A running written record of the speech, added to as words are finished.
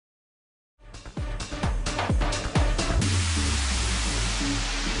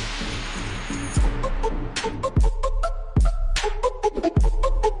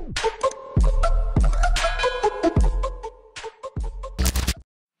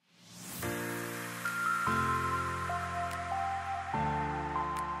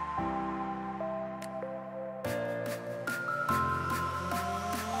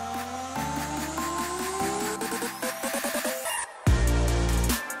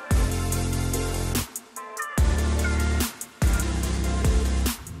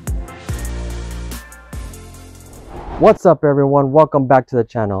What's up everyone, welcome back to the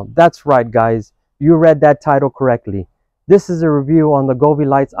channel. That's right guys, you read that title correctly. This is a review on the Govee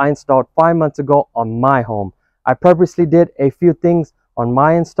lights I installed 5 months ago on my home. I purposely did a few things on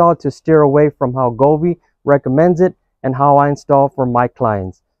my install to steer away from how Govee recommends it and how I install for my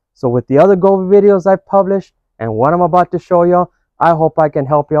clients. So with the other Govee videos I've published and what I'm about to show y'all, I hope I can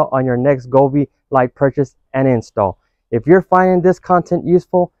help y'all on your next Govee light purchase and install. If you're finding this content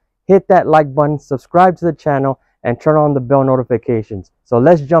useful, hit that like button, subscribe to the channel, and turn on the bell notifications. So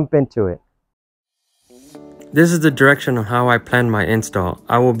let's jump into it. This is the direction of how I plan my install.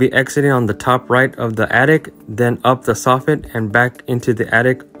 I will be exiting on the top right of the attic, then up the soffit and back into the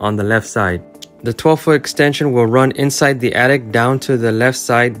attic on the left side. The 12-foot extension will run inside the attic down to the left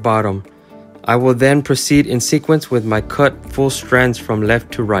side bottom. I will then proceed in sequence with my cut full strands from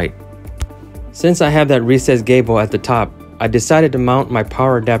left to right. Since I have that recessed gable at the top, I decided to mount my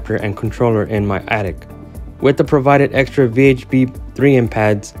power adapter and controller in my attic. With the provided extra VHB 3-in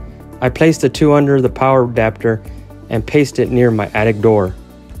pads, I placed the two under the power adapter and pasted it near my attic door.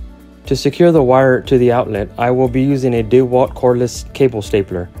 To secure the wire to the outlet, I will be using a Dewalt cordless cable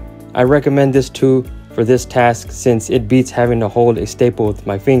stapler. I recommend this tool for this task since it beats having to hold a staple with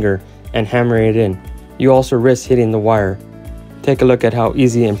my finger and hammer it in. You also risk hitting the wire. Take a look at how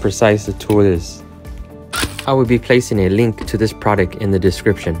easy and precise the tool is. I will be placing a link to this product in the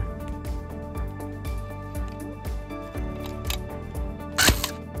description.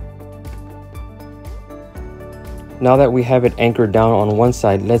 Now that we have it anchored down on one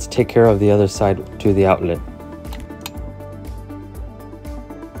side, let's take care of the other side to the outlet.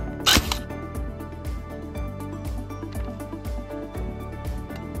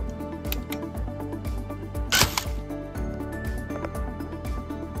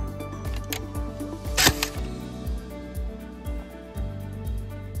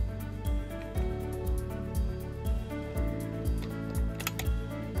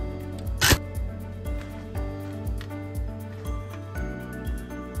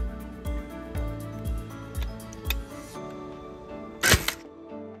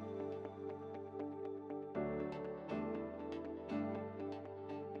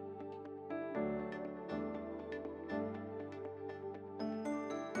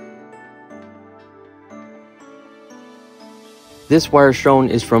 This wire shown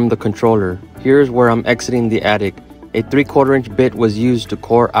is from the controller. Here's where I'm exiting the attic. A 3/4 inch bit was used to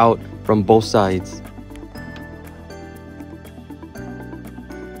core out from both sides.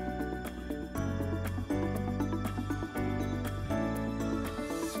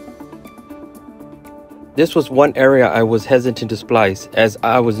 This was one area I was hesitant to splice as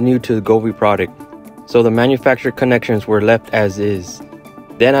I was new to the Govee product, so the manufacturer connections were left as is.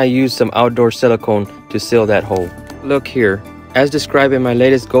 Then I used some outdoor silicone to seal that hole. Look here. As described in my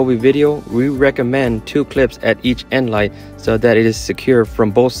latest Govee video, we recommend 2 clips at each end light so that it is secure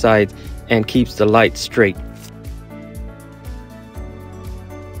from both sides and keeps the light straight.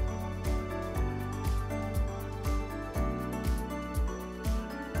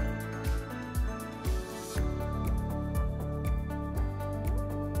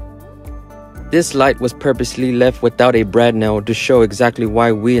 This light was purposely left without a brad nail to show exactly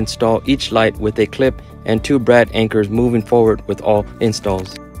why we install each light with a clip and 2 brad anchors moving forward with all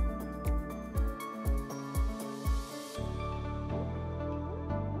installs.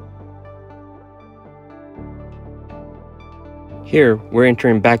 Here, we're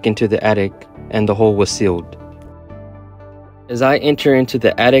entering back into the attic and the hole was sealed. As I enter into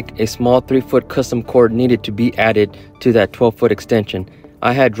the attic, a small 3-foot custom cord needed to be added to that 12-foot extension.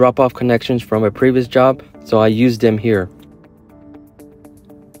 I had drop-off connections from a previous job, so I used them here.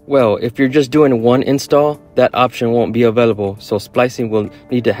 Well, if you're just doing one install, that option won't be available, so splicing will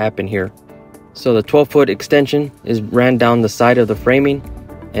need to happen here. So the 12-foot extension is ran down the side of the framing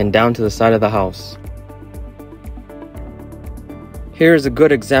and down to the side of the house. Here's a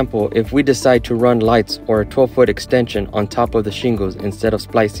good example if we decide to run lights or a 12-foot extension on top of the shingles instead of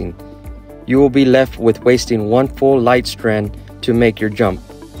splicing. You will be left with wasting one full light strand to make your jump.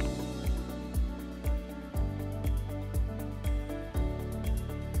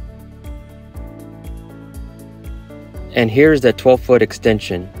 And here's that 12-foot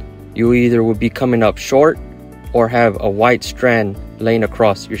extension. You either will be coming up short or have a white strand laying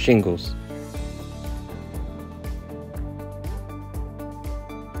across your shingles.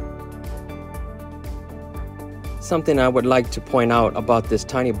 Something I would like to point out about this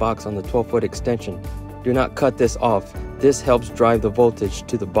tiny box on the 12-foot extension. Do not cut this off. This helps drive the voltage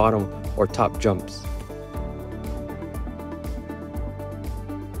to the bottom or top jumps.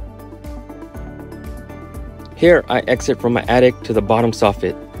 Here I exit from my attic to the bottom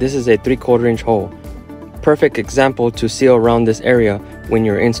soffit. This is a 3/4 inch hole. perfect example to seal around this area when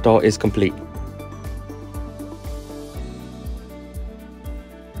your install is complete.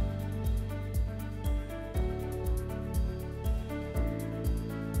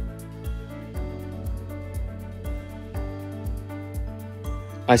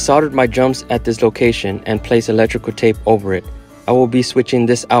 I soldered my jumps at this location and placed electrical tape over it. I will be switching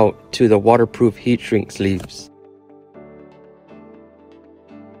this out to the waterproof heat shrink sleeves.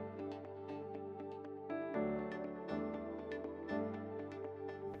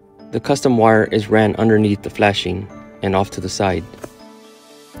 The custom wire is ran underneath the flashing and off to the side.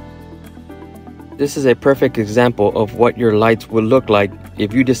 This is a perfect example of what your lights will look like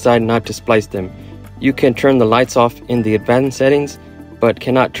if you decide not to splice them. You can turn the lights off in the advanced settings, but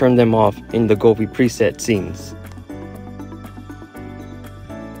cannot turn them off in the Govee preset scenes.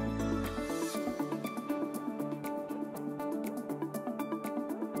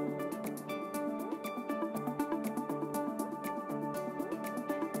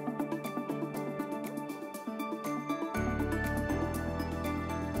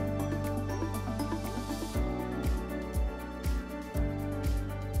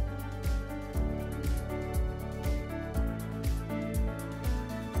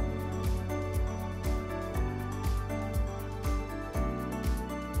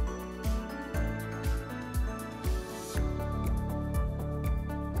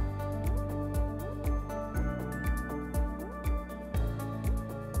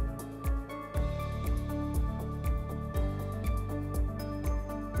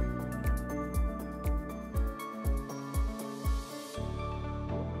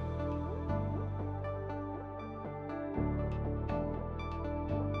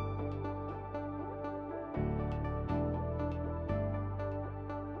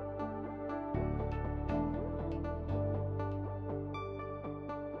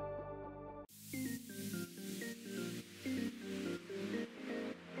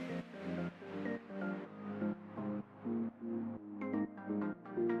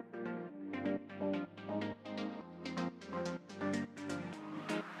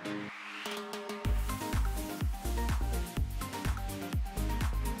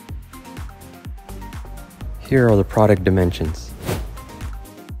 Here are the product dimensions.